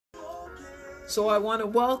So I want to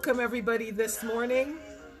welcome everybody this morning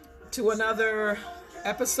to another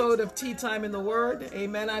episode of Tea Time in the Word.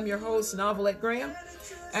 Amen. I'm your host, Novelette Graham,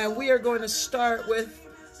 and we are going to start with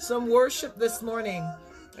some worship this morning.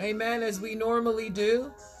 Amen, as we normally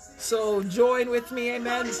do. So join with me.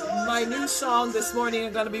 Amen. My new song this morning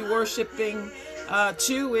I'm going to be worshiping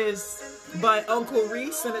to is by Uncle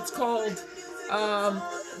Reese, and it's called, I'm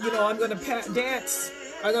going to dance.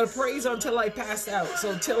 I'm going to praise until I pass out.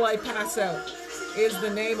 So Till I Pass Out is the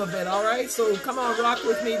name of it. All right. So come on, rock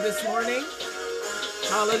with me this morning.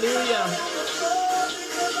 Hallelujah.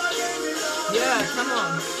 Yeah, come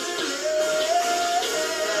on.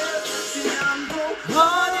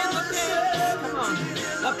 Heart in the pit. Come on.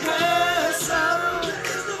 I pass out.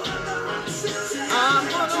 I'm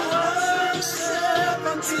gonna worship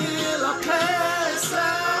until I pass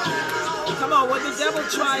out. Come on, when the devil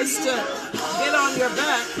tries to get on your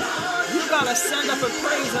back, you gotta send up a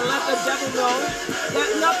praise and let the devil know that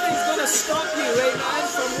nothing's gonna stop you, amen,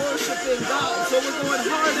 from worshiping God. So we're going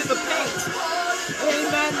hard in the paint.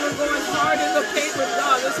 Amen. We're going hard in the paint with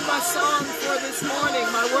God. This is my song for this morning,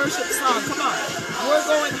 my worship song. Come on. We're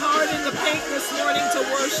going hard in the paint this morning to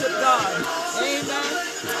worship God. Amen.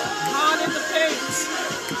 Hard in the paint.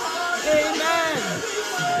 Amen.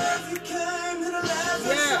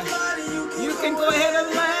 Yeah. You can go ahead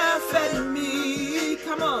and laugh at me.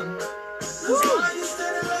 Come on. Woo.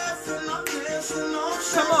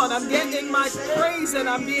 Come on, I'm getting my praise and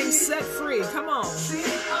I'm being set free. Come on.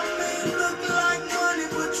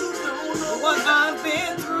 What I've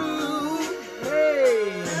been through.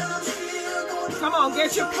 Hey. Come on,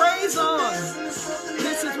 get your praise on.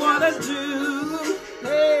 This is what I do.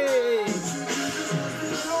 Hey.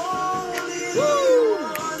 Woo.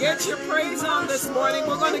 Get your praise on this morning.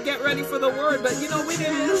 We're going to get ready for the word, but we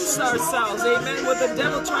didn't lose ourselves. Amen. When the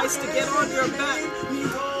devil tries to get on your back,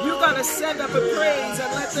 you got to send up a praise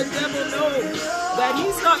and let the devil know that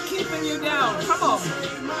he's not keeping you down. Come on.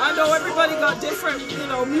 I know everybody got different,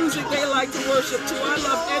 music they like to worship to. I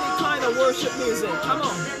love any kind of worship music. Come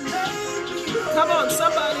on. Come on,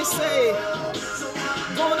 somebody say,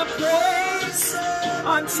 gonna praise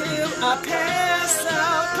until I pass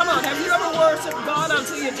out. Come on, have you ever worshiped God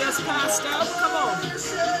until you just passed out? Come on.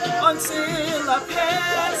 Until I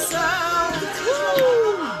pass out.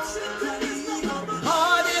 Woo!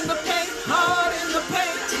 Hard in the paint, hard in the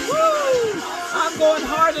paint. Woo! I'm going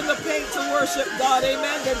hard in the paint to worship God.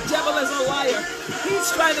 Amen. The devil is a liar. He's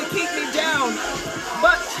trying to keep me down,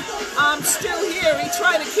 but I'm still here. He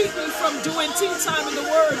tried to keep me from doing tea time in the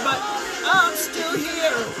Word, but I'm still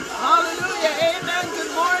here. Hallelujah. Amen.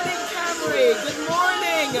 Good morning, Camry. Good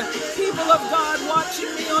morning, people of God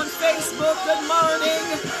watching me on Facebook. Good morning.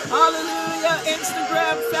 Hallelujah.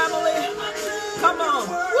 Instagram family. Come on.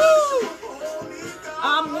 Woo!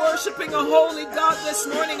 I'm worshiping a holy God this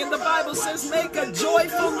morning, and the Bible says, make a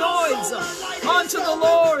joyful noise unto the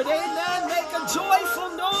Lord. Amen. Make a joyful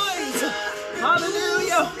noise.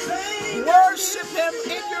 Hallelujah. Worship Him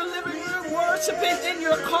in your living room. Worship Him in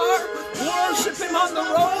your car. Worship Him on the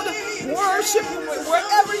road. Worship Him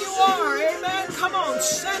wherever you are. Amen. Come on.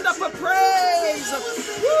 Send up a praise.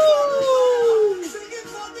 Woo!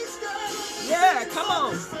 Yeah, come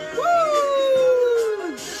on.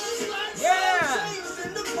 Woo! Yeah.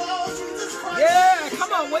 Yeah,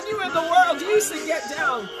 come on. When you were in the world, you used to get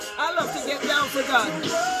down. I love to get down for God.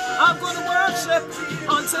 I'm going to worship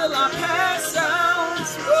until I pass out.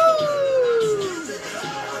 Woo!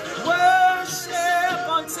 Worship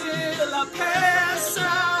until I pass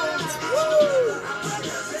out. Woo!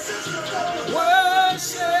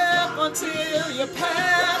 Worship until you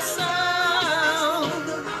pass out.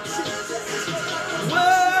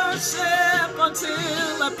 Worship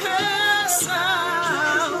until I pass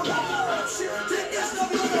out.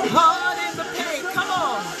 Hard in the paint, come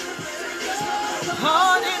on.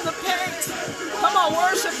 Hard in the paint. Come on,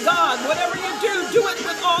 worship God. Whatever you do it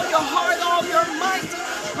with all your heart, all your might.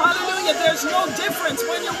 Hallelujah. There's no difference.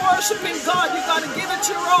 When you're worshiping God, you got to give it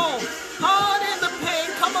your all. Hard in the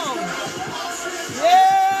paint, come on.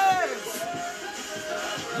 Yes.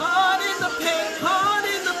 Hard in the paint, hard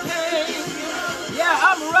in the paint. Yeah,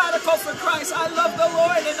 I'm radical for Christ. I love the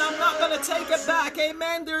Lord and I'm not going to take it back.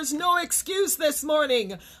 Amen. There's no excuse this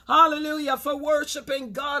morning. Hallelujah. For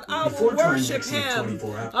worshiping God. I will worship Him.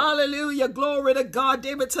 Hallelujah. Glory to God.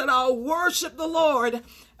 David said, I'll worship the Lord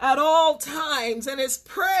at all times, and his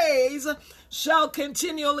praise shall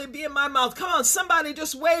continually be in my mouth. Come on, somebody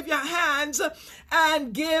just wave your hands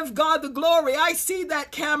and give God the glory. I see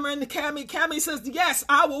that, Cameron. Cammy says, yes,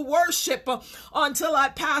 I will worship until I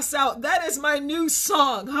pass out. That is my new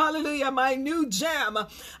song. Hallelujah, my new jam.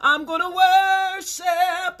 I'm going to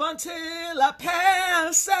worship until I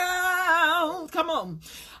pass out. Come on.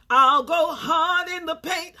 I'll go hard in the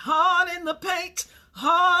paint, hard in the paint.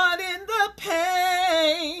 Hard in the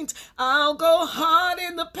paint. I'll go hard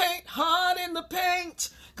in the paint, hard in the paint.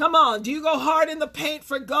 Come on, do you go hard in the paint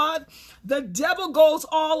for God? The devil goes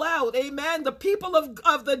all out, amen. The people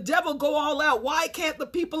of the devil go all out. Why can't the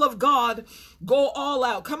people of God go all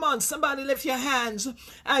out? Come on, somebody lift your hands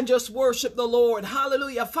and just worship the Lord.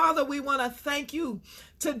 Hallelujah. Father, we want to thank you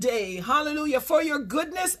today, hallelujah, for your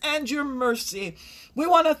goodness and your mercy. We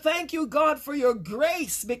want to thank you, God, for your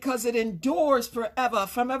grace, because it endures forever,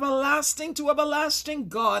 from everlasting to everlasting,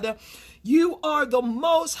 God. You are the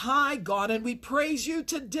most high God, and we praise you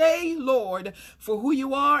today, Lord, for who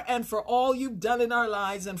you are and for all you've done in our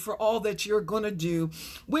lives and for all that you're going to do.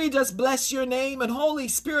 We just bless your name, and Holy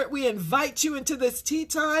Spirit, we invite you into this tea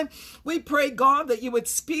time. We pray, God, that you would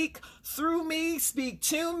speak through me, speak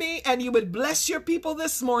to me, and you would bless your people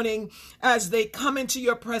this morning as they come into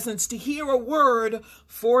your presence to hear a word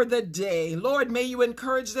for the day. Lord, may you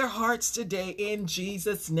encourage their hearts today in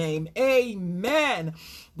Jesus' name. Amen.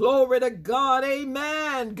 Glory to God.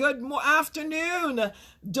 Amen. Good afternoon,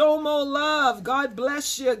 Domo Love. God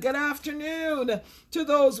bless you. Good afternoon to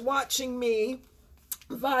those watching me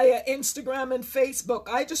via Instagram and Facebook.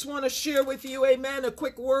 I just want to share with you, amen, a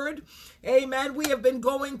quick word. Amen. We have been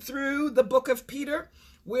going through the book of Peter.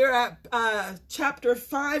 We're at chapter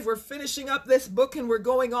 5. We're finishing up this book, and we're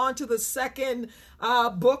going on to the second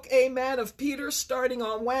book, amen, of Peter, starting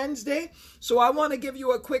on Wednesday. So I want to give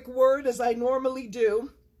you a quick word, as I normally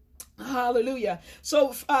do. Hallelujah.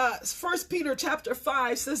 So 1 Peter chapter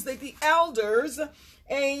 5 says that the elders,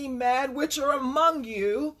 amen, which are among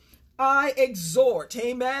you, I exhort,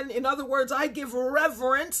 amen. In other words, I give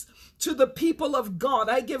reverence to the people of God.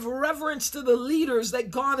 I give reverence to the leaders that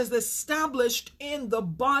God has established in the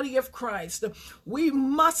body of Christ. We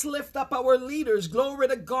must lift up our leaders. Glory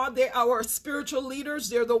to God. They're our spiritual leaders.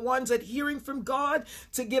 They're the ones that hearing from God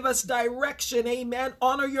to give us direction. Amen.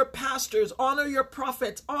 Honor your pastors. Honor your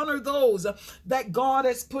prophets. Honor those that God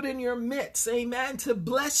has put in your midst. Amen. To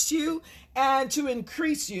bless you and to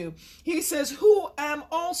increase you. He says, who am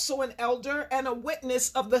also an elder and a witness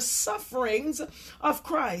of the sufferings of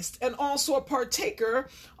Christ, and also a partaker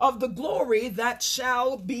of the glory that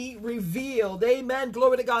shall be revealed. Amen.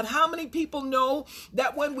 Glory to God. How many people know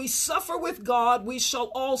that when we suffer with God, we shall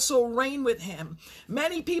also reign with him?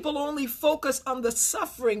 Many people only focus on the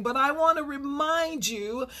suffering, but I want to remind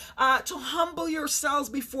you to humble yourselves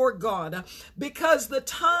before God, because the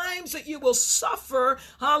times that you will suffer,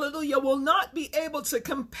 hallelujah, will not be able to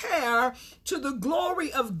compare to the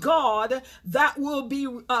glory of God that will be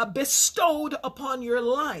bestowed upon your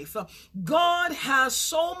life. God has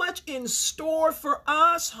so much in store for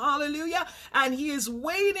us, hallelujah, and he is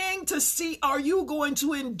waiting to see, are you going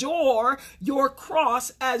to endure your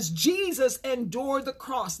cross as Jesus endured the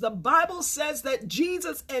cross? The Bible says that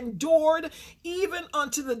Jesus endured even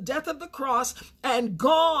unto the death of the cross, and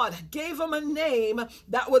God gave him a name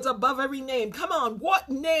that was above every name. Come on, what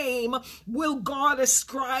name will God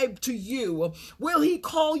ascribe to you? Will he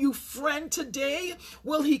call you friend today?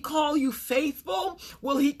 Will he call you faithful?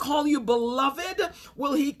 Will he call you beloved?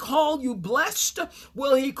 Will he call you blessed?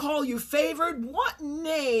 Will he call you favored? What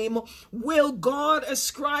name will God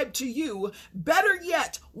ascribe to you? Better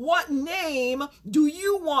yet, what name do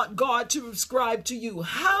you want God to ascribe to you?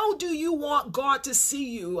 How do you want God to see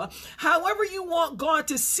you? However you want God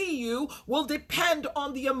to see you will depend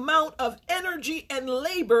on the amount of energy and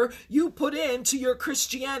labor you put into your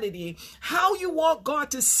Christianity. How you want God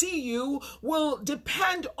to see you will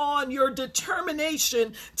depend on your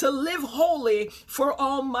determination to live holy for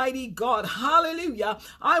Almighty God. Hallelujah.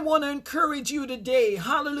 I want to encourage you today,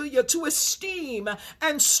 hallelujah, to esteem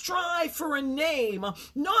and strive for a name,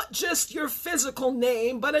 not just your physical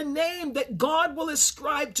name, but a name that God will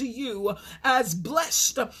ascribe to you as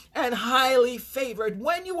blessed and highly favored.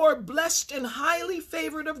 When you are blessed and highly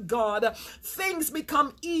favored of God, things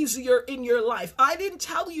become easier in your life. I didn't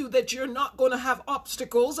tell you that you're not going to have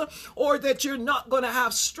obstacles or that you're not going to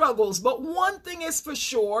have struggles, but one thing is for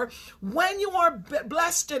sure. sure when you are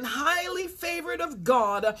blessed and highly favored of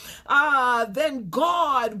God, then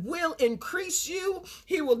God will increase you.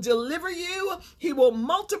 He will deliver you. He will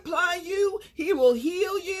multiply you. He will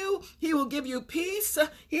heal you. He will give you peace.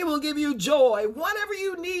 He will give you joy. Whatever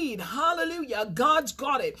you need, hallelujah, God's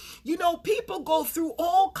got it. You know, people go through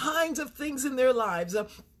all kinds of things in their lives.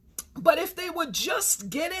 But if they would just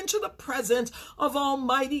get into the presence of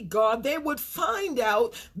Almighty God, they would find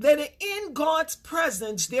out that in God's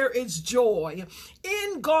presence there is joy.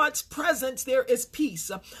 In God's presence there is peace.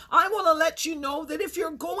 I want to let you know that if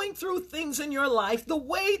you're going through things in your life, the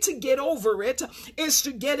way to get over it is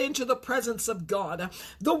to get into the presence of God.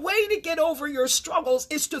 The way to get over your struggles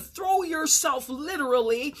is to throw yourself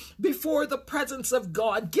literally before the presence of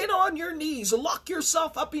God. Get on your knees, lock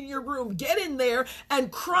yourself up in your room, get in there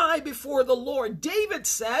and cry before the Lord. David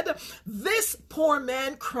said, "This poor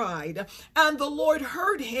man cried, and the Lord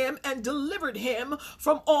heard him and delivered him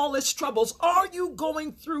from all his troubles." Are you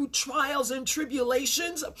going through trials and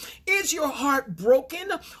tribulations? Is your heart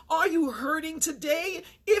broken? Are you hurting today?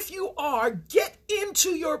 If you are, get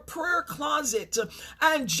into your prayer closet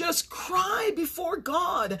and just cry before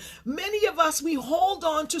God. Many of us, we hold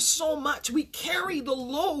on to so much. We carry the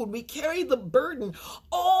load. We carry the burden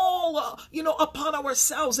all, upon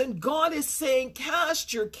ourselves. And God is saying,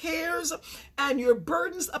 cast your cares and your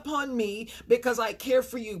burdens upon me because I care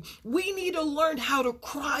for you. We need to learn how to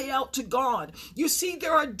cry out to God. You see,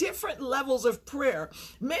 there are different levels of prayer.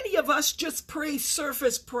 Many of us just pray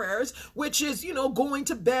surface prayers, which is, going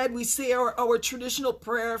to bed. We say our traditional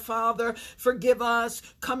prayer, Father, forgive us,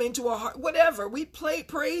 come into our heart, whatever. We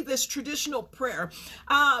pray this traditional prayer.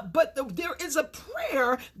 But there is a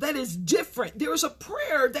prayer that is different. There is a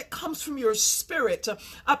prayer that comes from your spirit,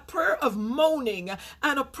 a prayer of moaning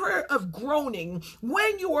and a prayer of groaning.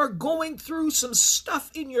 When you are going through some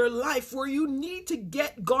stuff in your life where you need to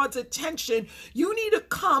get God's attention, you need to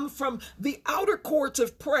come from the outer courts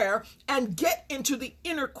of prayer and get into the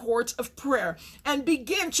inner courts of prayer and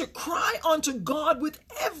begin to cry unto God with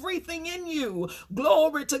everything in you.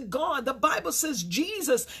 Glory to God. The Bible says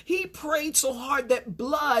Jesus, he prayed so hard that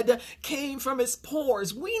blood came from his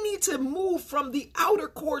pores. We need to move from the outer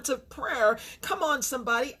courts of prayer, come on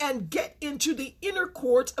somebody, and get into the inner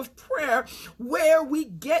courts of prayer where we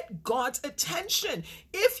get God's attention.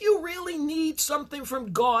 If you really need something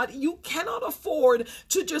from God, you cannot afford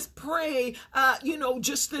to just pray,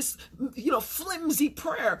 just this, flimsy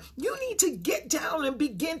prayer. You need to get down and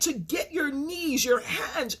begin to get your knees, your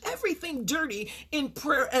hands, everything dirty in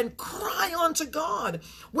prayer and cry unto God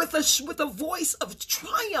with a voice of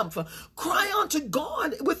triumph. Cry unto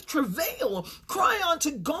God with travail. Cry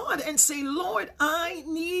unto God and say, Lord, I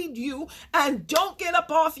need you. And don't get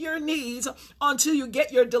up off your knees until you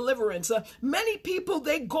get your deliverance. Many people,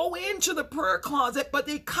 they go into the prayer closet, but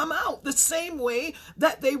they come out the same way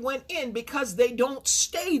that they went in because they don't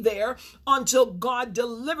stay there until God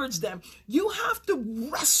delivers them. You have to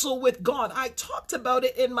wrestle with God. I talked about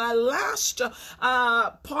it in my last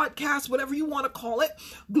podcast, whatever you want to call it.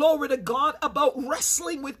 Glory to God, about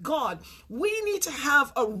wrestling with God. We need to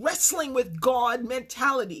have a wrestling with God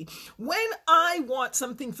mentality. When I want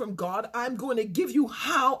something from God, I'm going to give you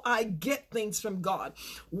how I get things from God.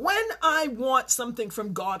 When I want something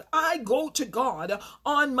from God, I go to God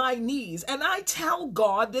on my knees and I tell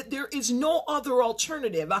God that there is no other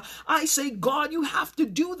alternative. I say, God, you have to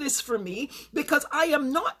do this for me because I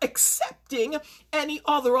am not accepting any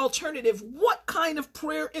other alternative. What kind of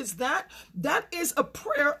prayer is that? That is a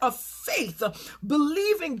prayer of faith,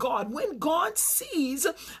 believing God. When God sees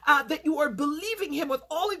that you are believing him with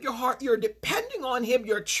all of your heart, you're depending on him,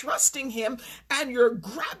 you're trusting him, and you're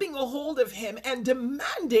grabbing a hold of him and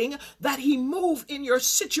demanding that he move in your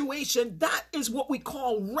situation. That is what we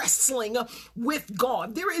call wrestling with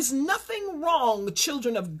God. There is nothing wrong,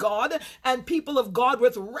 children of God and people of God,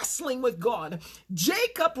 with wrestling with God.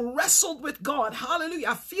 Jacob wrestled with God. Hallelujah.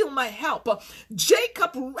 I feel my help.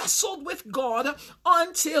 Jacob wrestled with God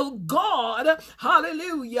until God,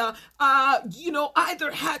 hallelujah,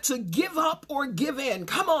 either had to give up or give in.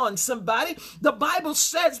 Come on, somebody. The Bible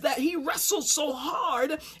says that he wrestled so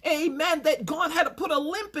hard, amen, that God had to put a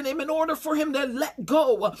limp in him in order for him to let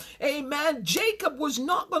go. Amen. Jacob was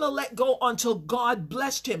not going to let go until God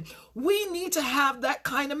blessed him. We need to have that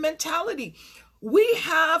kind of mentality. We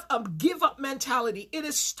have a give up mentality. It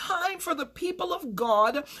is time for the people of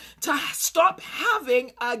God to stop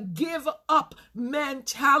having a give up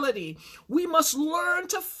mentality. We must learn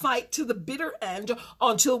to fight to the bitter end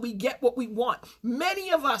until we get what we want.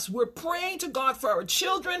 Many of us, we're praying to God for our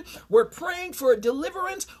children. We're praying for a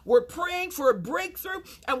deliverance. We're praying for a breakthrough,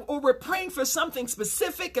 or we're praying for something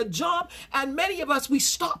specific, a job. And many of us, we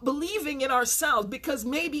stop believing in ourselves because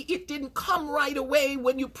maybe it didn't come right away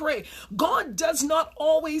when you pray. God does not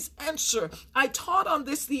always answer. I taught on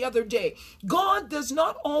this the other day. God does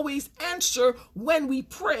not always answer when we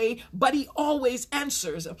pray, but he always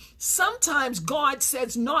answers. Sometimes God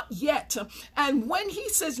says not yet. And when he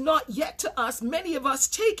says not yet to us, many of us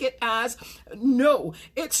take it as no.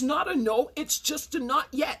 It's not a no. It's just a not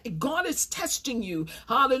yet. God is testing you.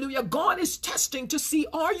 Hallelujah. God is testing to see,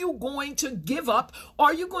 are you going to give up?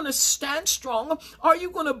 Are you going to stand strong? Are you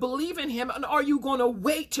going to believe in him? And are you going to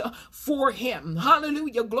wait for him?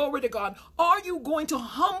 Hallelujah. Glory to God. Are you going to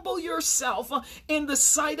humble yourself in the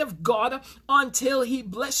sight of God until he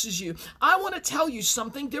blesses you? I want to tell you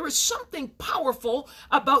something. There is something powerful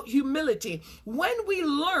about humility. When we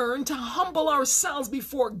learn to humble ourselves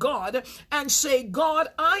before God and say, God,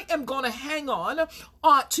 I am going to hang on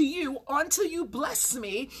to you until you bless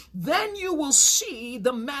me, then you will see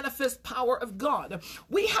the manifest power of God.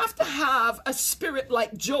 We have to have a spirit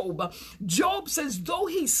like Job. Job says, though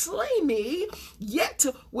he slay me, yet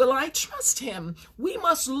will I trust him. We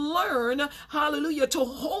must learn, hallelujah, to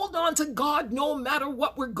hold on to God no matter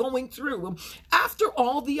what we're going through. After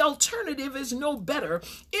all, the alternative is no better.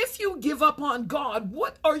 If you give up on God,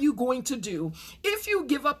 what are you going to do? If you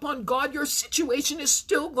give up on God, your situation is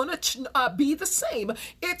still going to be the same.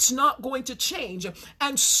 It's not going to change.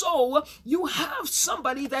 And so you have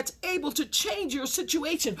somebody that's able to change your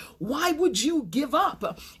situation. Why would you give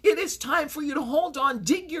up? It is time for you to hold on,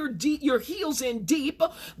 dig your heels in deep.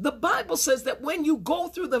 The Bible says that when you go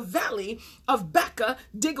through the valley of Baca,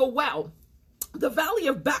 dig a well. The valley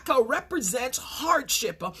of Baca represents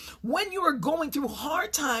hardship. When you are going through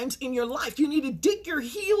hard times in your life, you need to dig your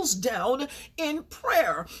heels down in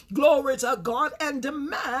prayer. Glory to God, and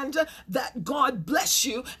demand that God bless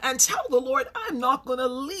you, and tell the Lord, I'm not going to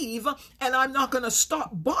leave and I'm not going to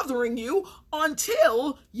stop bothering you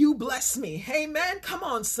until you bless me. Amen. Come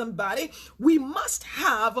on, somebody. We must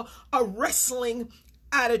have a wrestling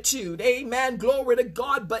attitude. Amen. Glory to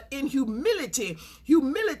God. But in humility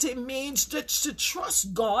means to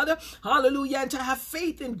trust God. Hallelujah. And to have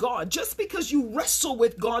faith in God. Just because you wrestle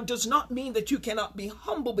with God does not mean that you cannot be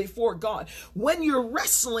humble before God. When you're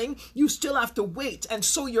wrestling, you still have to wait. And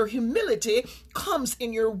so your humility comes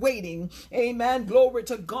in your waiting. Amen. Glory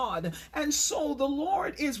to God. And so the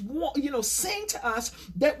Lord is, saying to us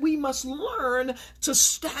that we must learn to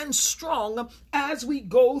stand strong as we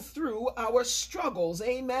go through our struggles.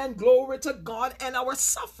 Amen. Glory to God. And our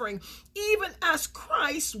suffering, even as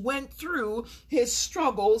Christ went through his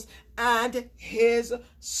struggles and his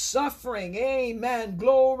suffering. Amen.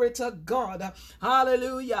 Glory to God.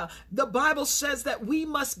 Hallelujah. The Bible says that we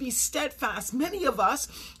must be steadfast. Many of us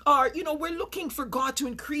are, we're looking for God to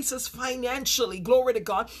increase us financially. Glory to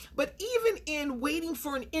God. But even in waiting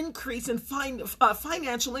for an increase in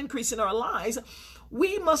financial increase in our lives,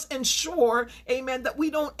 we must ensure, amen, that we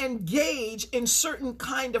don't engage in certain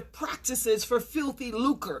kind of practices for filthy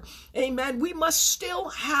lucre. Amen. We must still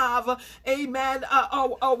have, amen,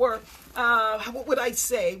 what would I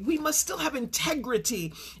say? We must still have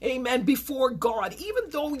integrity, amen, before God. Even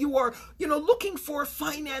though you are, looking for a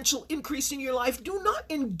financial increase in your life, do not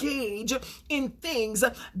engage in things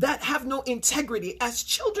that have no integrity. As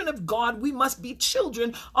children of God, we must be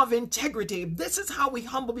children of integrity. This is how we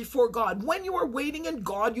humble before God. When you are waiting in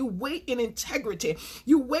God, you wait in integrity.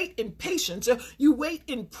 You wait in patience. You wait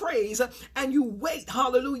in praise. And you wait,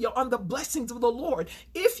 hallelujah, on the blessings of the Lord.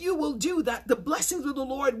 If you will do that, the blessings of the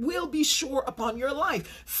Lord will be sure upon your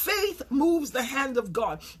life. Faith moves the hand of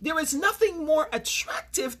God. There is nothing more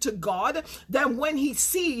attractive to God than when he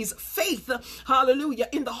sees faith, hallelujah,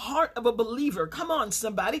 in the heart of a believer. Come on,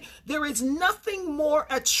 somebody. There is nothing more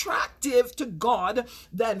attractive to God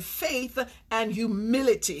than faith and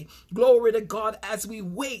humility. Glory to God. As we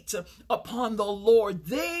wait upon the Lord,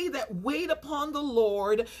 they that wait upon the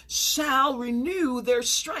Lord shall renew their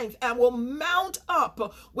strength and will mount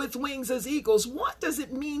up with wings as eagles. What does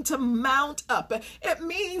it mean to mount up? It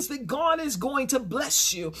means that God is going to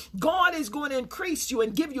bless you. God is going to increase you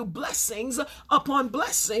and give you blessings upon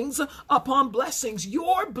blessings upon blessings.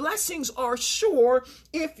 Your blessings are sure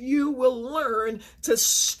if you will learn to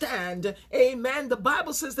stand. Amen. The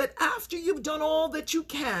Bible says that after you've done all that you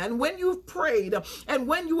can, when you've prayed, And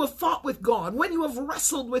when you have fought with God, when you have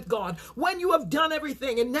wrestled with God, when you have done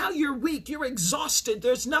everything and now you're weak, you're exhausted,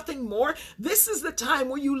 there's nothing more, this is the time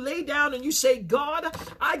where you lay down and you say, God,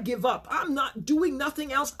 I give up. I'm not doing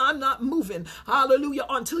nothing else. I'm not moving. Hallelujah.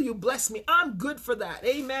 Until you bless me. I'm good for that.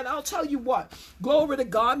 Amen. I'll tell you what. Glory to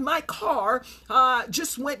God. My car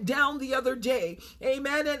just went down the other day.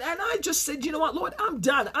 Amen. And I just said, you know what, Lord, I'm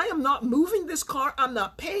done. I am not moving this car. I'm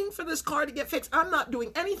not paying for this car to get fixed. I'm not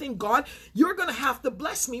doing anything, God. You're going to have to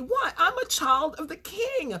bless me. Why? I'm a child of the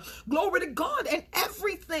King. Glory to God. And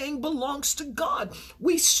everything belongs to God.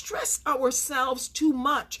 We stress ourselves too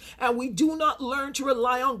much and we do not learn to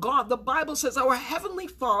rely on God. The Bible says our Heavenly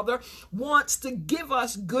Father wants to give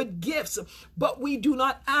us good gifts, but we do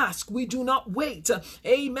not ask. We do not wait.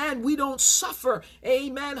 Amen. We don't suffer.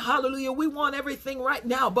 Amen. Hallelujah. We want everything right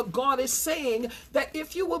now, but God is saying that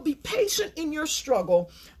if you will be patient in your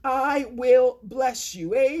struggle, I will bless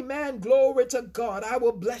you. Amen. Glory to God. I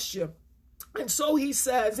will bless you. And so he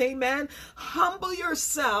says, amen, humble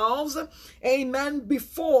yourselves, amen,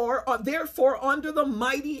 therefore under the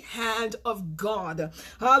mighty hand of God,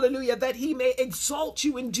 hallelujah, that he may exalt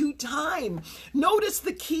you in due time. Notice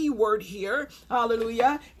the key word here,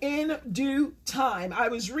 hallelujah, in due time. I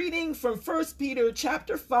was reading from 1 Peter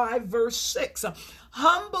chapter 5, verse 6.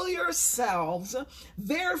 Humble yourselves,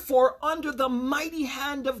 therefore, under the mighty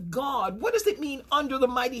hand of God. What does it mean, under the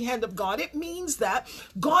mighty hand of God? It means that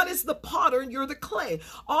God is the potter and you're the clay.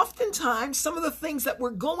 Oftentimes, some of the things that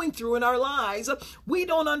we're going through in our lives, we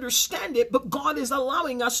don't understand it, but God is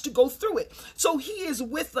allowing us to go through it. So he is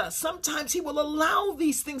with us. Sometimes he will allow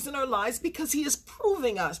these things in our lives because he is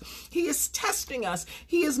proving us. He is testing us.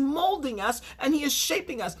 He is molding us and he is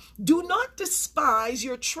shaping us. Do not despise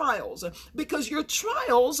your trials, because your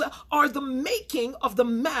trials are the making of the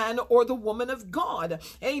man or the woman of God.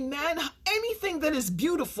 Amen. Anything that is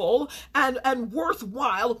beautiful and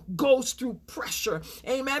worthwhile goes through pressure.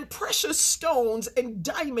 Amen. Precious stones and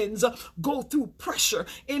diamonds go through pressure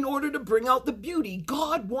in order to bring out the beauty.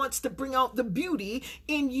 God wants to bring out the beauty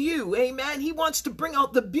in you. Amen. He wants to bring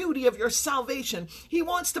out the beauty of your salvation. He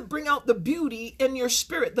wants to bring out the beauty in your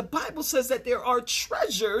spirit. The Bible says that there are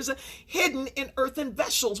treasures hidden in earthen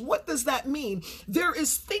vessels. What does that mean? There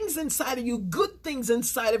is things inside of you, good things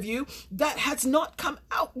inside of you that has not come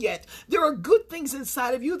out yet. There are good things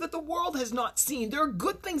inside of you that the world has not seen. There are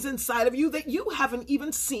good things inside of you that you haven't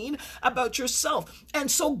even seen about yourself.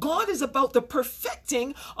 And so God is about the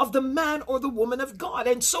perfecting of the man or the woman of God.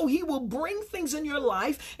 And so he will bring things in your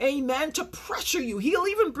life, amen, to pressure you. He'll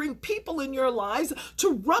even bring people in your lives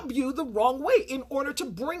to rub you the wrong way in order to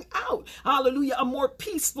bring out, hallelujah, a more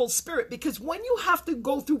peaceful spirit. Because when you have to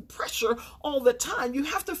go through pressure all the time, you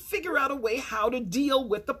have to figure out a way how to deal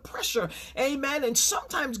with the pressure. Amen. And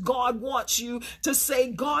sometimes God wants you to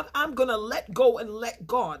say, God, I'm going to let go and let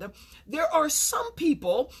God. There are some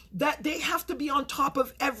people that they have to be on top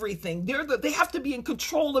of everything. They have to be in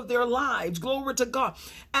control of their lives. Glory to God.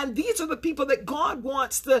 And these are the people that God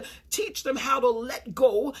wants to teach them how to let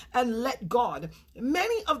go and let God.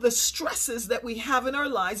 Many of the stresses that we have in our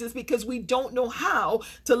lives is because we don't know how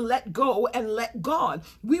to let go and let God.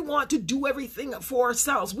 We want to do everything for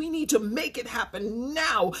ourselves. We need to make it happen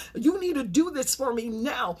now. You need to do this for me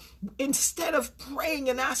now. Instead of praying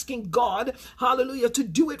and asking God, hallelujah, to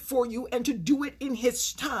do it for you and to do it in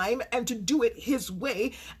his time and to do it his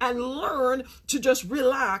way, and learn to just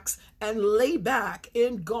relax and lay back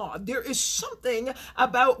in God. There is something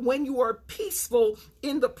about when you are peaceful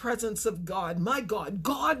in the presence of God. My God,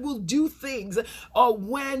 God will do things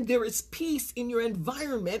when there is peace in your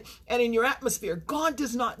environment and in your atmosphere. God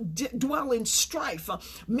does not dwell in strife.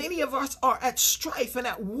 Many of us are at strife and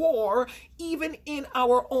at war, even in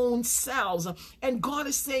our own selves. And God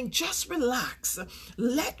is saying, just relax,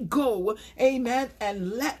 let go, amen,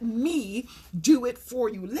 and let me do it for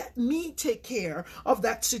you. Let me take care of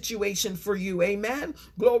that situation for you. Amen.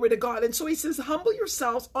 Glory to God. And so he says, humble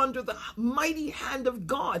yourselves under the mighty hand of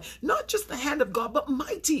God, not just the hand of God, but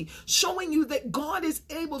mighty, showing you that God is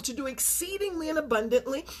able to do exceedingly and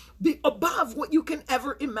abundantly above what you can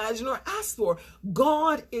ever imagine or ask for.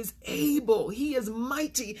 God is able. He is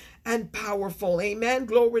mighty and powerful. Amen.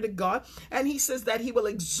 Glory to God. And he says that he will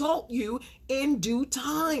exalt you in due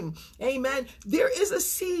time. Amen. There is a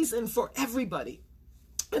season for everybody.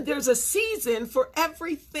 And there's a season for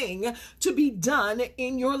everything to be done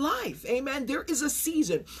in your life. Amen. There is a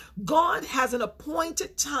season. God has an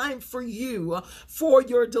appointed time for you for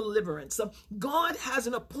your deliverance. God has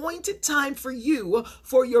an appointed time for you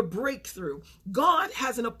for your breakthrough. God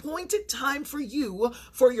has an appointed time for you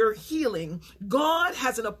for your healing. God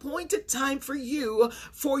has an appointed time for you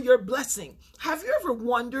for your blessing. Have you ever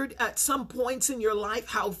wondered at some points in your life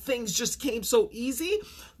how things just came so easy?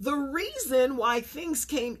 The reason why things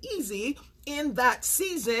came easy in that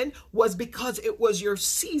season was because it was your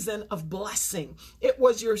season of blessing. It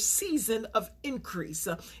was your season of increase.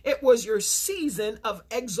 It was your season of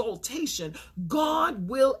exaltation. God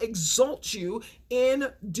will exalt you in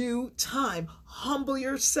due time. Humble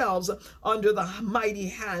yourselves under the mighty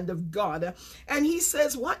hand of God. And he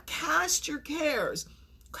says, what? Cast your cares.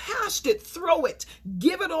 Cast it, throw it,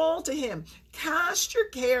 give it all to him. Cast your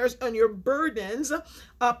cares and your burdens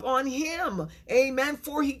upon him. Amen.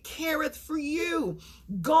 For he careth for you.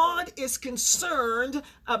 God is concerned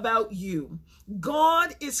about you.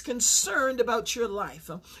 God is concerned about your life.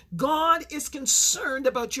 God is concerned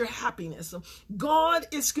about your happiness. God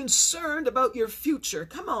is concerned about your future.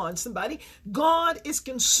 Come on, somebody. God is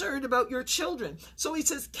concerned about your children. So he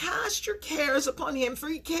says, cast your cares upon him, for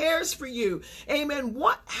he cares for you. Amen.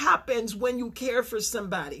 What happens when you care for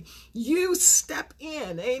somebody? You step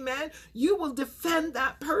in. Amen. You will defend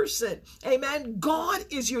that person. Amen. God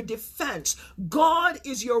is your defense. God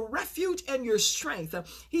is your refuge and your strength.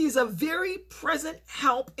 He is a very present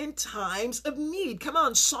help in times of need. Come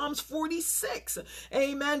on, Psalms 46.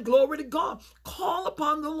 Amen. Glory to God. Call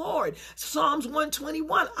upon the Lord. Psalms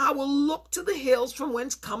 121. I will look to the hills from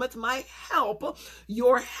whence cometh my help.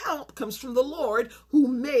 Your help comes from the Lord who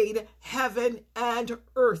made heaven and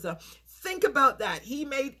earth. Think about that. He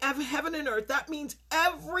made heaven and earth. That means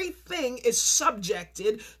everything is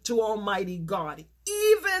subjected to Almighty God.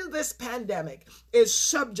 Even this pandemic is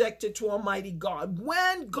subjected to Almighty God.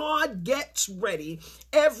 When God gets ready,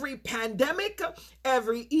 every pandemic,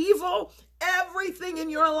 every evil, everything in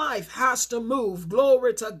your life has to move.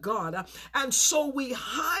 Glory to God. And so we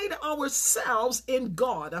hide ourselves in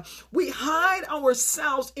God. We hide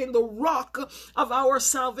ourselves in the rock of our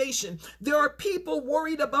salvation. There are people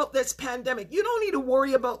worried about this pandemic. You don't need to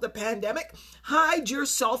worry about the pandemic. Hide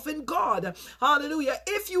yourself in God. Hallelujah.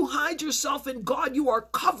 If you hide yourself in God, you are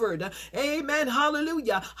covered. Amen.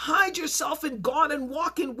 Hallelujah. Hide yourself in God and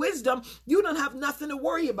walk in wisdom. You don't have nothing to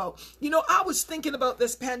worry about. You know, I was thinking about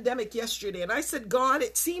this pandemic yesterday. And I said, God,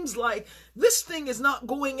 it seems like this thing is not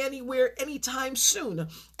going anywhere anytime soon.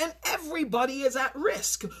 And everybody is at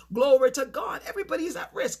risk. Glory to God. Everybody is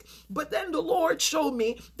at risk. But then the Lord showed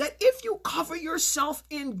me that if you cover yourself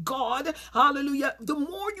in God, hallelujah, the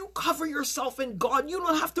more you cover yourself in God, you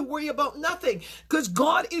don't have to worry about nothing, because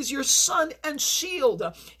God is your sun and shield.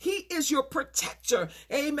 He is your protector.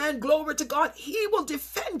 Amen. Glory to God. He will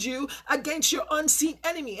defend you against your unseen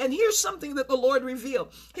enemy. And here's something that the Lord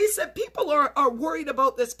revealed. He said, people are worried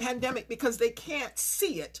about this pandemic because they can't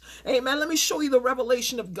see it. Amen. Let me show you the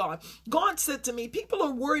revelation of God. God said to me, people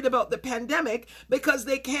are worried about the pandemic because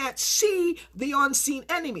they can't see the unseen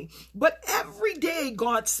enemy. But every day,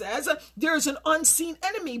 God says, there's an unseen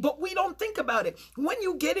enemy, but we don't think about it. When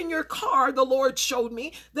you get in your car, the Lord showed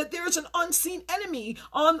me that there's an unseen enemy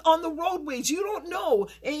on the roadways. You don't know,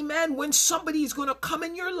 amen, when somebody's going to come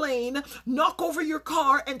in your lane, knock over your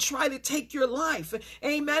car, and try to take your life.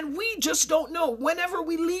 Amen. We just don't know. Whenever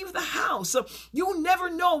we leave the house, you never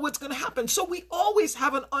know what's going to happen. So we always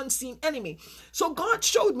have an unseen enemy. So God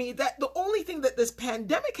showed me that the only thing that this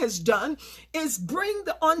pandemic has done is bring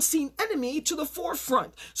the unseen enemy to the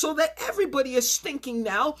forefront, so that everybody is thinking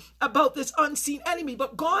now about this unseen enemy.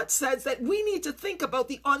 But God says that we need to think about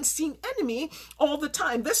the unseen enemy all the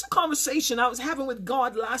time. This is a conversation I was having with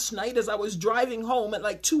God last night as I was driving home at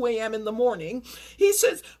like 2 a.m. in the morning. He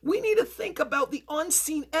says we need to think about the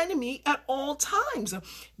unseen enemy at all times,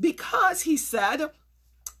 because he said,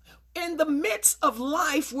 in the midst of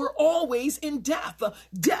life, we're always in death.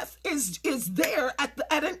 Death is there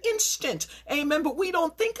at an instant. Amen. But we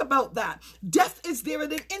don't think about that. Death is there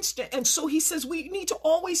at an instant. And so he says we need to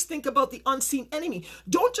always think about the unseen enemy.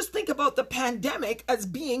 Don't just think about the pandemic as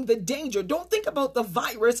being the danger. Don't think about the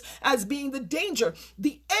virus as being the danger.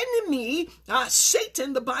 The enemy,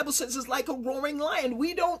 Satan, the Bible says, is like a roaring lion.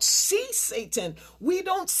 We don't see Satan. We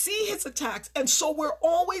don't see his attacks. And so we're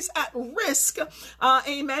always at risk,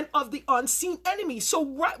 amen, of the unseen enemy. So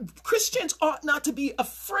Christians ought not to be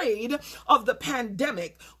afraid of the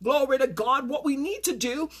pandemic. Glory to God. What we need to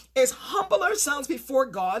do is humble ourselves ourselves before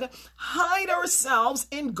God, hide ourselves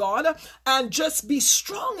in God, and just be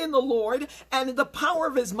strong in the Lord and in the power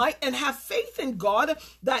of his might, and have faith in God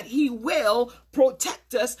that he will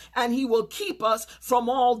protect us and he will keep us from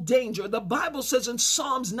all danger. The Bible says in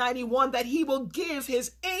Psalms 91 that he will give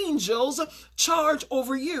his angels charge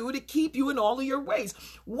over you to keep you in all of your ways.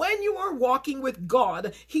 When you are walking with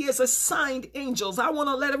God, he has assigned angels. I want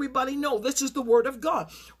to let everybody know this is the word of God.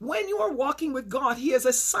 When you are walking with God, he has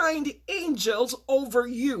assigned angels over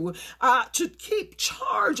you to keep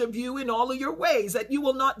charge of you in all of your ways, that you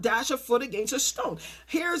will not dash a foot against a stone.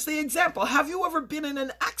 Here's the example. Have you ever been in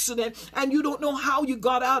an accident and you don't know how you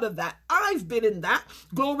got out of that? I've been in that.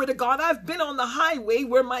 Glory to God. I've been on the highway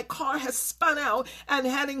where my car has spun out and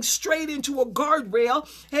heading straight into a guardrail.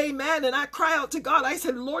 Amen. And I cry out to God. I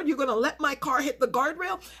said, Lord, you're going to let my car hit the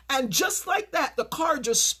guardrail? And just like that, the car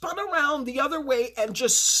just spun around the other way and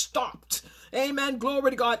just stopped. Amen.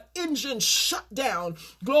 Glory to God. Engine shut down.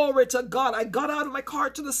 Glory to God. I got out of my car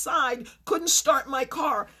to the side, couldn't start my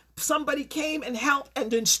car. Somebody came and helped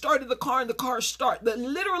and then started the car, and the car started.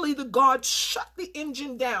 Literally, the God shut the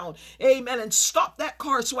engine down. Amen. And stopped that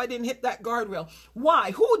car so I didn't hit that guardrail.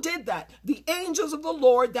 Why? Who did that? The angels of the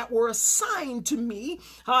Lord that were assigned to me.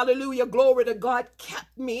 Hallelujah. Glory to God.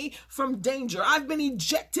 Kept me from danger. I've been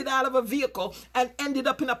ejected out of a vehicle and ended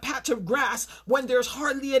up in a patch of grass when there's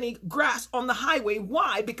hardly any grass on the highway.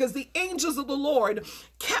 Why? Because the angels of the Lord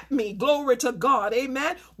kept me. Glory to God.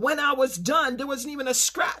 Amen. When I was done, there wasn't even a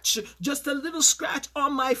scratch. Just a little scratch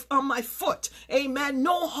on my foot. Amen.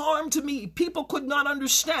 No harm to me. People could not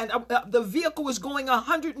understand. The vehicle was going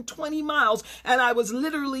 120 miles and I was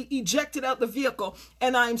literally ejected out the vehicle,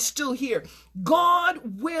 and I'm still here.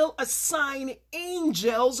 God will assign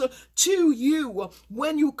angels to you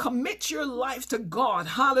when you commit your life to God.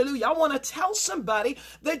 Hallelujah. I want to tell somebody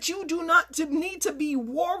that you do not need to be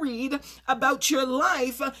worried about your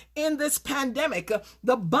life in this pandemic.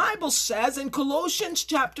 The Bible says in Colossians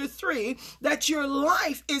chapter 3 that your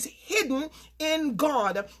life is hidden in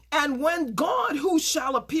God. And when God who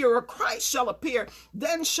shall appear, or Christ shall appear,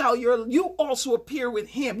 then shall you also appear with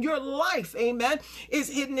him. Your life, amen, is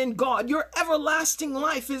hidden in God. Your everlasting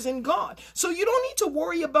life is in God. So you don't need to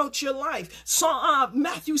worry about your life. So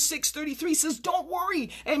Matthew 6:33 says, don't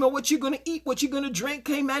worry, amen, what you're going to eat, what you're going to drink,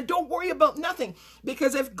 amen. Don't worry about nothing.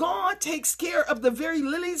 Because if God takes care of the very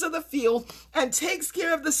lilies of the field and takes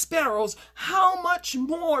care of the sparrows, how much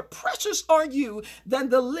more precious are you than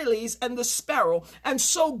the lilies and the sparrow? And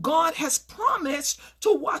so God has promised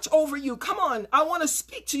to watch over you. Come on, I want to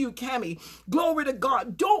speak to you, Cammie. Glory to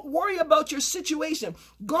God. Don't worry about your situation.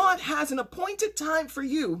 God has an appointed time for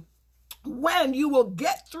you when you will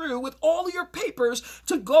get through with all your papers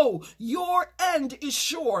to go. Your end is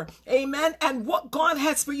sure. Amen. And what God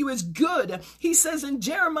has for you is good. He says in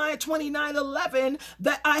Jeremiah 29:11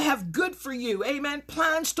 that I have good for you. Amen.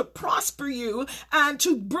 Plans to prosper you and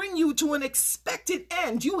to bring you to an expected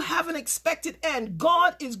end. You have an expected end.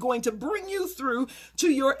 God is going to bring you through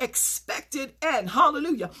to your expected end.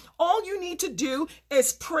 Hallelujah. All you need to do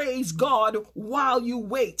is praise God while you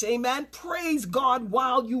wait. Amen. Praise God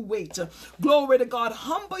while you wait. Glory to God.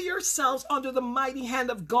 Humble yourselves under the mighty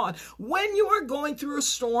hand of God. When you are going through a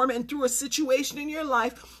storm and through a situation in your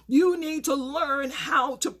life, you need to learn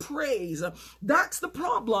how to praise. That's the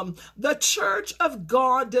problem. The church of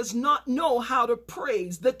God does not know how to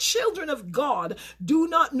praise. The children of God do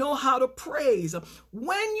not know how to praise.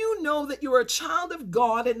 When you know that you're a child of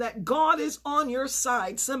God and that God is on your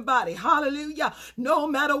side, somebody, hallelujah, no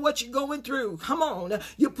matter what you're going through, come on,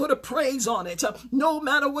 you put a praise on it. No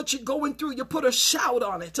matter what you're going through, you put a shout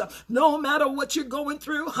on it. No matter what you're going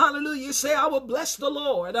through, hallelujah, you say, I will bless the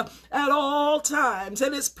Lord at all times,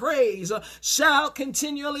 and his praise shall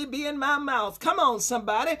continually be in my mouth. Come on,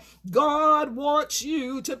 somebody. God wants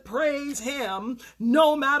you to praise him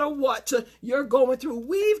no matter what you're going through.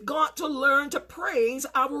 We've got to learn to praise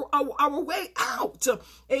our way out.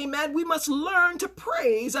 Amen. We must learn to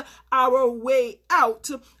praise our way out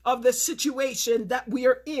of the situation that we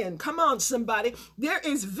are in. Come on, somebody. There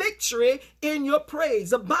is victory in your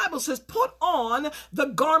praise. The Bible says, put on the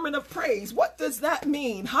garment of praise. What does that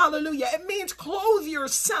mean? Hallelujah. It means clothe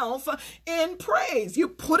yourself in praise. You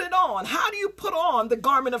put it on. How do you put on the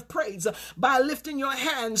garment of praise? By lifting your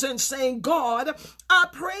hands and saying, God, I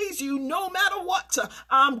praise you no matter what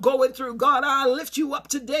I'm going through. God, I lift you up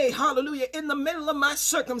today. Hallelujah. In the middle of my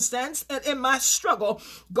circumstance and in my struggle,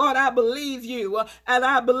 God, I believe you, and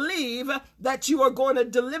I believe that you are going to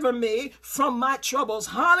deliver me from my troubles.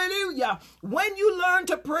 Hallelujah. When you learn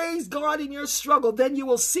to praise God in your struggle, then you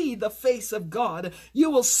will see the face of God. You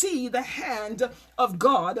will see the hand of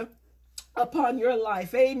God. upon your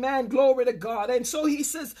life. Amen. Glory to God. And so he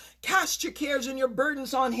says, cast your cares and your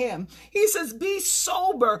burdens on him. He says, be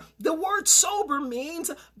sober. The word sober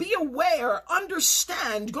means be aware,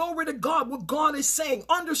 understand, glory to God, what God is saying.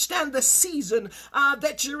 Understand the season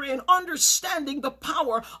that you're in. Understanding the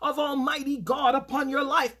power of Almighty God upon your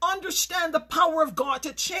life. Understand the power of God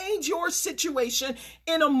to change your situation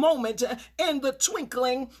in a moment, in the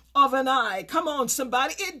twinkling of an eye. Come on,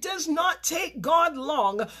 somebody. It does not take God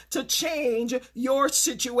long to change your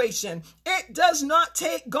situation. It does not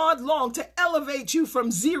take God long to elevate you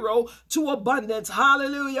from zero to abundance.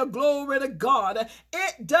 Hallelujah. Glory to God.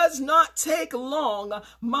 It does not take long,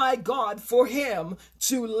 my God, for him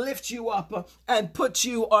to lift you up and put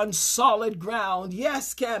you on solid ground.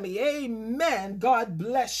 Yes, Cammie. Amen. God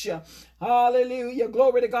bless you. Hallelujah.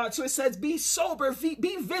 Glory to God. So it says, be sober,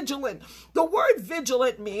 be vigilant. The word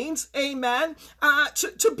vigilant means, amen,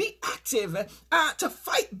 to be active, to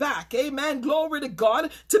fight back. Amen. Glory to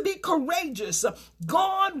God. To be courageous.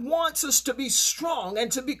 God wants us to be strong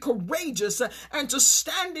and to be courageous and to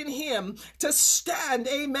stand in him, to stand,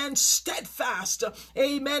 amen, steadfast,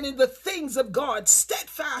 amen, in the things of God,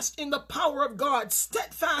 steadfast in the power of God,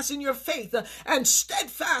 steadfast in your faith, and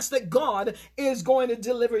steadfast that God is going to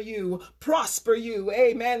deliver you, prosper you,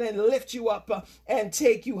 amen, and lift you up and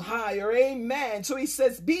take you higher, amen. So he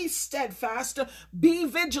says, be steadfast, be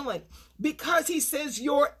vigilant, because he says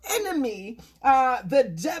your enemy,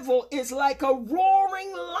 the devil, is like a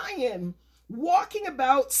roaring lion, walking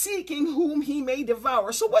about seeking whom he may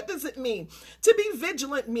devour. So what does it mean? To be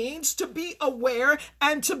vigilant means to be aware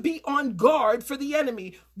and to be on guard for the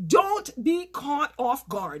enemy. Don't be caught off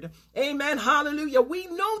guard. Amen. Hallelujah. We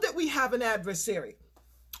know that we have an adversary.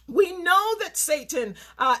 We know that Satan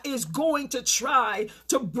is going to try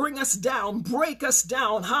to bring us down, break us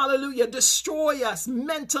down, hallelujah, destroy us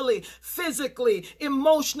mentally, physically,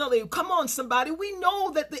 emotionally. Come on, somebody. We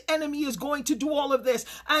know that the enemy is going to do all of this.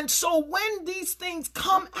 And so when these things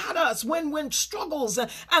come at us, when struggles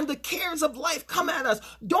and the cares of life come at us,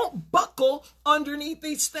 don't buckle underneath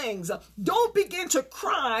these things. Don't begin to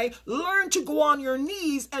cry. Learn to go on your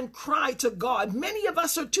knees and cry to God. Many of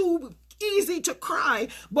us are too easy to cry,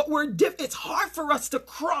 but it's hard for us to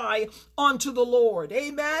cry unto the Lord.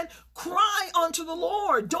 Amen. Cry unto the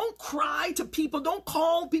Lord. Don't cry to people. Don't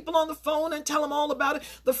call people on the phone and tell them all about it.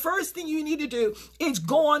 The first thing you need to do is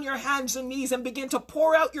go on your hands and knees and begin to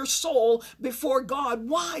pour out your soul before God.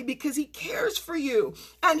 Why? Because he cares for you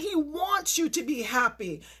and he wants you to be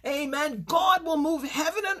happy. Amen. God will move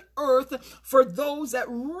heaven and earth for those that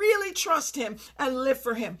really trust him and live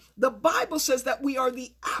for him. The Bible says that we are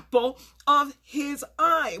the apple of his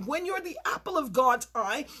eye. When you're the apple of God's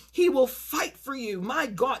eye, he will fight for you. My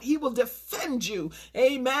God, he will defend you.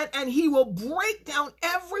 Amen. And he will break down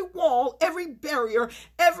every wall, every barrier,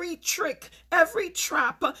 every trick, every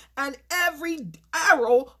trap, and every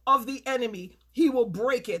arrow of the enemy. He will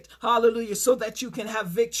break it, hallelujah, so that you can have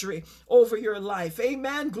victory over your life.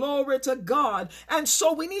 Amen. Glory to God. And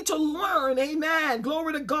so we need to learn, amen.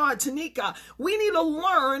 Glory to God, Tanika. We need to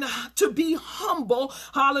learn to be humble,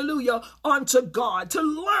 hallelujah, unto God. To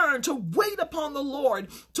learn to wait upon the Lord.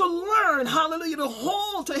 To learn, hallelujah, to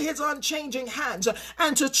hold to his unchanging hands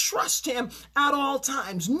and to trust him at all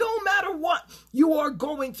times. No matter what you are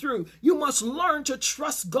going through, you must learn to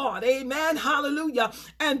trust God. Amen. Hallelujah.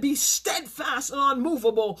 And be steadfast and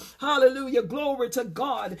unmovable. Hallelujah. Glory to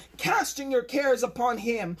God. Casting your cares upon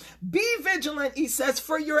him. Be vigilant, he says,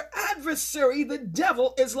 for your adversary, the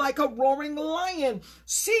devil, is like a roaring lion,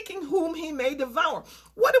 seeking whom he may devour.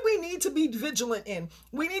 What do we need to be vigilant in?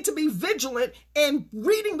 We need to be vigilant in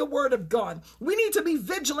reading the word of God. We need to be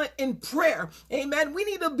vigilant in prayer. Amen. We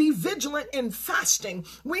need to be vigilant in fasting.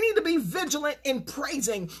 We need to be vigilant in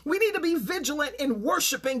praising. We need to be vigilant in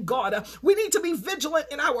worshiping God. We need to be vigilant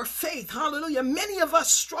in our faith. Hallelujah. Many of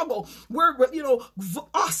us struggle. We're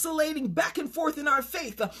oscillating back and forth in our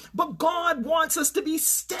faith. But God wants us to be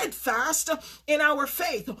steadfast in our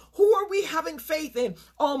faith. Who are we having faith in?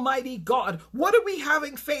 Almighty God. What are we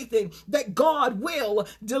having faith in? That God will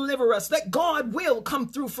deliver us, that God will come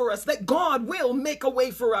through for us, that God will make a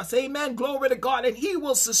way for us. Amen. Glory to God. And he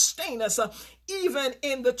will sustain us even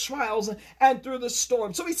in the trials and through the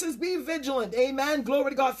storm. So he says, be vigilant. Amen.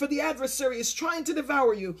 Glory to God. For the adversary is trying to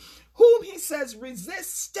devour you, whom he says,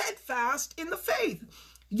 resist steadfast in the faith.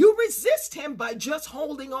 You resist him by just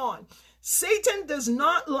holding on. Satan does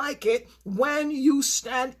not like it when you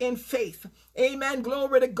stand in faith. Amen.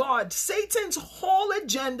 Glory to God. Satan's whole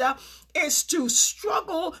agenda is to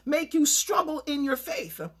make you struggle in your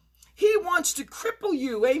faith. He wants to cripple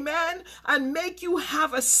you, amen, and make you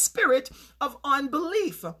have a spirit of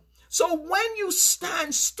unbelief. So when you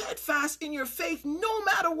stand steadfast in your faith, no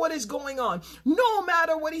matter what is going on, no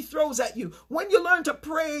matter what he throws at you, when you learn to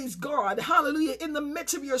praise God, hallelujah, in the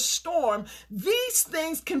midst of your storm, these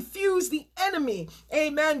things confuse the enemy.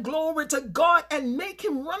 Amen. Glory to God, and make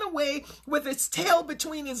him run away with his tail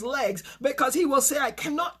between his legs, because he will say, I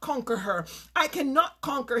cannot conquer her. I cannot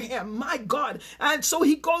conquer him. My God. And so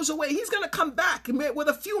he goes away. He's going to come back with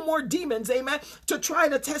a few more demons, amen, to try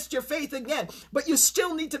to test your faith again. But you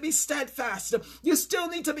still need to be steadfast. You still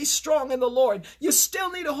need to be strong in the Lord. You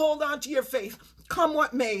still need to hold on to your faith, come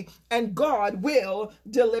what may, and God will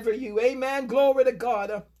deliver you. Amen. Glory to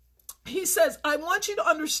God. He says, I want you to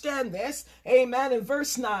understand this. Amen. In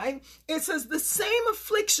verse 9, it says, the same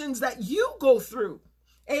afflictions that you go through.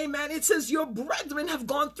 Amen. It says your brethren have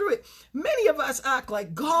gone through it. Many of us act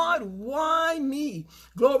like, God, why me?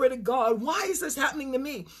 Glory to God. Why is this happening to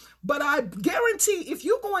me? But I guarantee if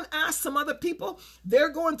you go and ask some other people,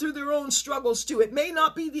 they're going through their own struggles too. It may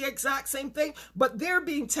not be the exact same thing, but they're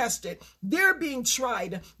being tested. They're being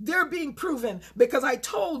tried. They're being proven, because I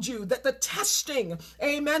told you that the testing,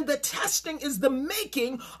 amen, the testing is the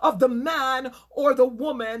making of the man or the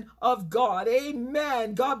woman of God.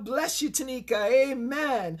 Amen. God bless you, Tanika.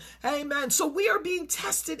 Amen. Amen. So we are being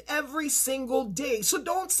tested every single day. So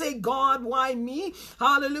don't say, God, why me?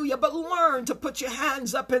 Hallelujah. But learn to put your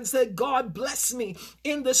hands up and say, God bless me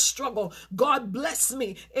in this struggle. God bless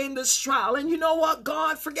me in this trial. And you know what,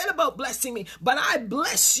 God, forget about blessing me, but I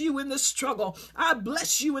bless you in this struggle. I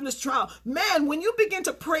bless you in this trial. Man, when you begin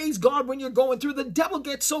to praise God when you're going through, the devil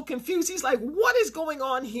gets so confused. He's like, what is going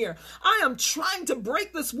on here? I am trying to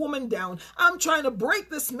break this woman down. I'm trying to break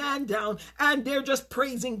this man down, and they're just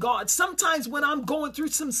praising God. Sometimes when I'm going through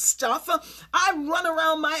some stuff, I run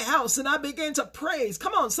around my house and I begin to praise.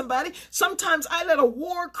 Come on, somebody. Sometimes I let a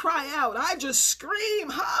war cry out. I just scream,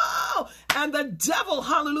 oh, and the devil,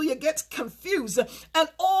 hallelujah, gets confused. And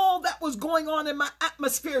all that was going on in my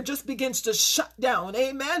atmosphere just begins to shut down.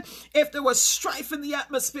 Amen. If there was strife in the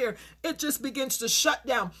atmosphere, it just begins to shut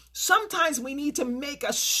down. Sometimes we need to make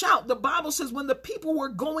a shout. The Bible says when the people were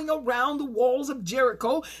going around the walls of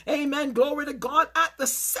Jericho, amen, glory to God, at the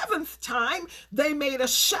seventh time, they made a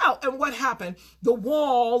shout. And what happened? The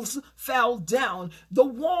walls fell down. The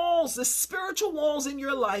walls, the spiritual walls in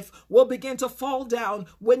your life will begin to fall down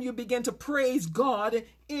when you begin to praise God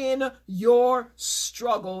in your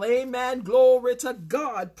struggle. Amen. Glory to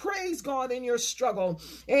God. Praise God in your struggle.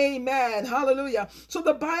 Amen. Hallelujah. So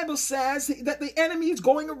the Bible says that the enemy is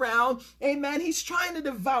going around. Amen. He's trying to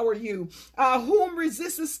devour you. Whom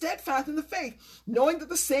resist is steadfast in the faith, knowing that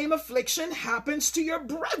the same affliction happens to your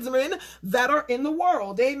brethren that are in the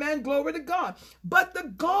world. Amen. Glory to God. But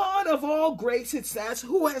the God of all grace, it says,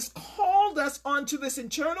 who has called us unto this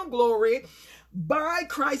eternal glory by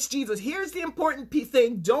Christ Jesus. Here's the important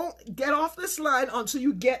thing. Don't get off this line until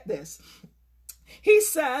you get this. He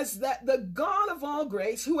says that the God of all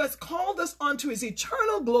grace, who has called us unto his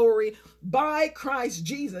eternal glory by Christ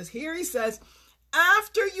Jesus. Here he says,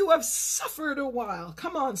 after you have suffered a while,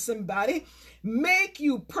 come on, somebody, make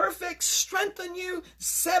you perfect, strengthen you,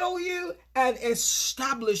 settle you, and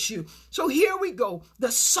establish you. So here we go.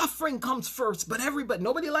 The suffering comes first, but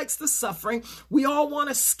nobody likes the suffering. We all want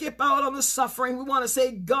to skip out on the suffering. We want to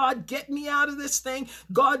say, God, get me out of this thing.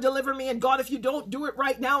 God, deliver me. And God, if you don't do it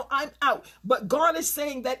right now, I'm out. But God is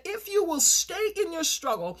saying that if you will stay in your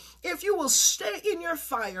struggle, if you will stay in your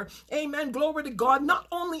fire, amen, glory to God, not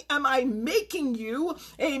only am I making you,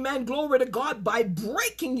 amen, glory to God, by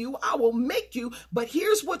breaking you, I will make you, but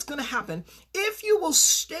here's what's going to happen. If you will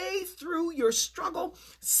stay through your struggle,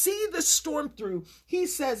 see the storm through, he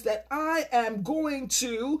says that I am going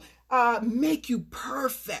to make you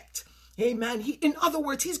perfect. Amen. In other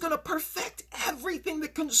words, he's going to perfect everything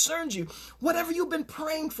that concerns you. Whatever you've been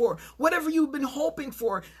praying for, whatever you've been hoping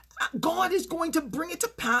for, God is going to bring it to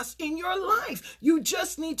pass in your life. You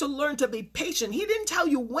just need to learn to be patient. He didn't tell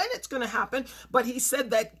you when it's going to happen, but he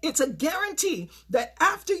said that it's a guarantee that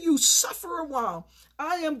after you suffer a while,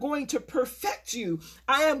 I am going to perfect you.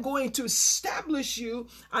 I am going to establish you.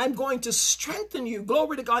 I'm going to strengthen you.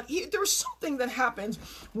 Glory to God. There's something that happens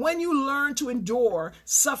when you learn to endure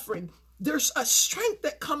suffering. There's a strength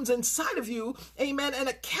that comes inside of you, amen, and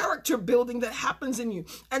a character building that happens in you.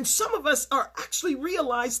 And some of us are actually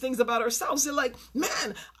realize things about ourselves. They're like,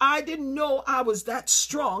 man, I didn't know I was that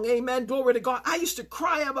strong, amen, glory to God. I used to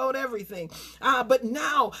cry about everything, but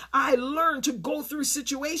now I learn to go through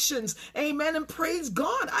situations, amen, and praise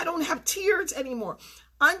God. I don't have tears anymore.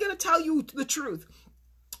 I'm going to tell you the truth.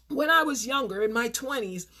 when I was younger, in my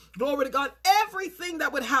 20s, glory to God, everything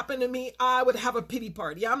that would happen to me, I would have a pity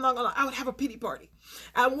party. I'm not gonna lie, I would have a pity party.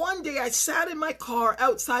 And one day I sat in my car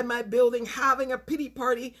outside my building having a pity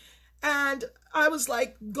party, and I was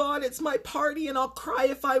like, God, it's my party and I'll cry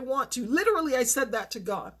if I want to. Literally, I said that to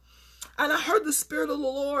God. And I heard the Spirit of the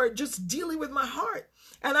Lord just dealing with my heart.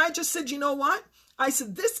 And I just said, you know what? I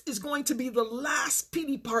said, this is going to be the last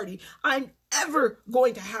pity party I'm ever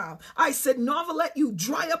going to have. I said, Novelette, you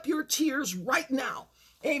dry up your tears right now.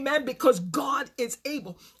 Amen. Because God is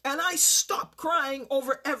able. And I stopped crying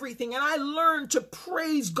over everything. And I learned to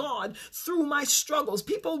praise God through my struggles.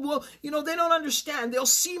 People will, they don't understand. They'll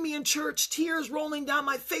see me in church, tears rolling down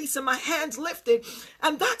my face and my hands lifted.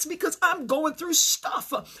 And that's because I'm going through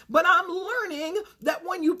stuff. But I'm learning that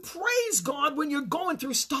when you praise God, when you're going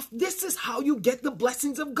through stuff, this is how you get the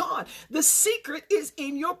blessings of God. The secret is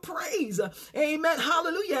in your praise. Amen.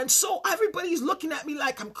 Hallelujah. And so everybody's looking at me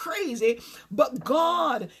like I'm crazy, but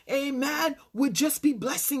God, amen, would just be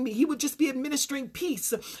blessing me. He would just be administering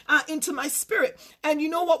peace into my spirit. And you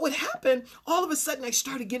know what would happen? All of a sudden, I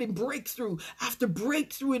started getting breakthrough after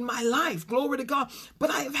breakthrough in my life. Glory to God. But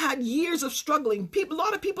I have had years of struggling. A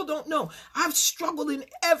lot of people don't know. I've struggled in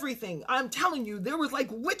everything. I'm telling you, there was like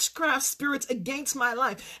witchcraft spirits against my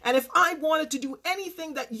life. And if I wanted to do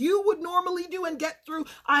anything that you would normally do and get through,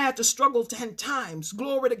 I had to struggle 10 times.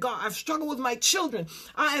 Glory to God. I've struggled with my children.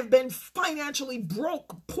 I have been financially broke,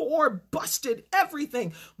 poor, busted,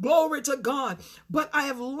 everything. Glory to God. But I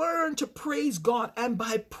have learned to praise God. And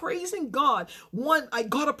by praising God, I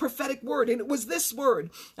got a prophetic word. And it was this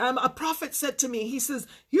word. A prophet said to me, he says,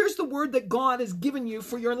 here's the word that God has given you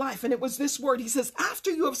for your life. And it was this word. He says, after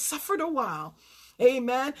you have suffered a while,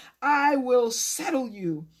 amen, I will settle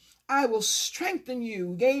you. I will strengthen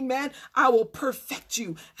you. Amen. I will perfect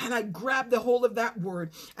you. And I grabbed the hold of that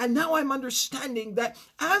word. And now I'm understanding that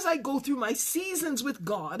as I go through my seasons with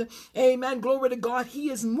God, amen, glory to God, he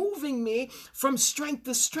is moving me from strength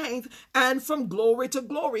to strength and from glory to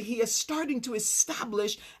glory. He is starting to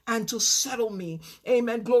establish and to settle me.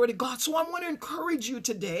 Amen. Glory to God. So I'm going to encourage you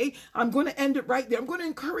today. I'm going to end it right there. I'm going to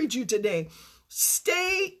encourage you today.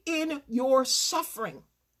 Stay in your suffering.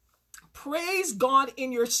 Praise God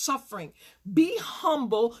in your suffering. Be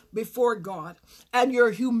humble before God, and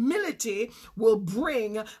your humility will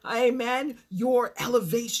bring, amen, your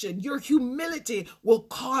elevation. Your humility will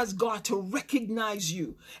cause God to recognize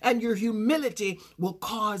you, and your humility will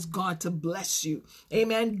cause God to bless you.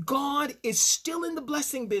 Amen. God is still in the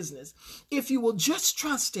blessing business. If you will just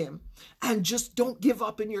trust him and just don't give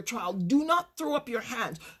up in your trial. Do not throw up your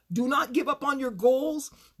hands. Do not give up on your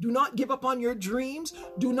goals. Do not give up on your dreams.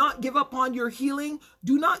 Do not give up on your healing.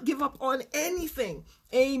 Do not give up on anything.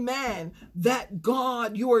 Amen. That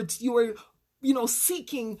God, you are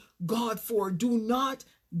seeking God for. Do not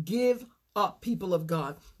give up, people of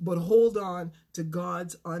God, but hold on to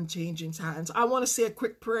God's unchanging hands. I want to say a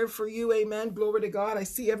quick prayer for you. Amen. Glory to God. I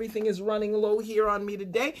see everything is running low here on me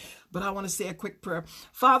today, but I want to say a quick prayer.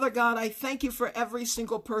 Father God, I thank you for every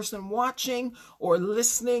single person watching or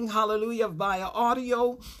listening, hallelujah, via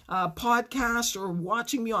audio, podcast, or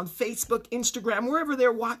watching me on Facebook, Instagram, wherever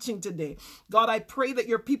they're watching today. God, I pray that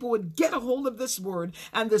your people would get a hold of this word,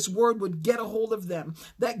 and this word would get a hold of them.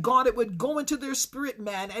 That God, it would go into their spirit,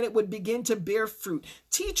 man, and it would begin to bear fruit.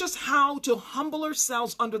 Teach us how to humble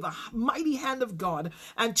ourselves under the mighty hand of God,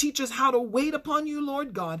 and teach us how to wait upon you,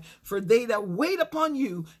 Lord God, for they that wait upon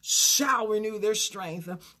you shall renew their strength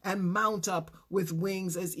and mount up with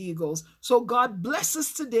wings as eagles. So God, bless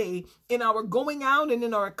us today in our going out and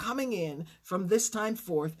in our coming in from this time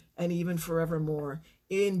forth and even forevermore.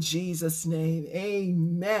 In Jesus' name,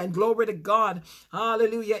 amen. Glory to God.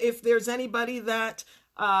 Hallelujah. If there's anybody that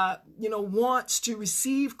wants to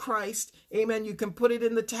receive Christ, amen, you can put it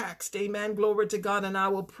in the text, amen, glory to God, and I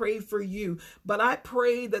will pray for you. But I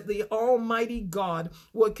pray that the Almighty God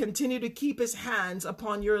will continue to keep his hands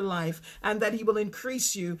upon your life, and that he will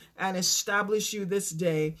increase you and establish you this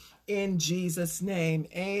day in Jesus' name.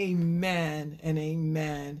 Amen and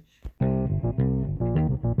amen.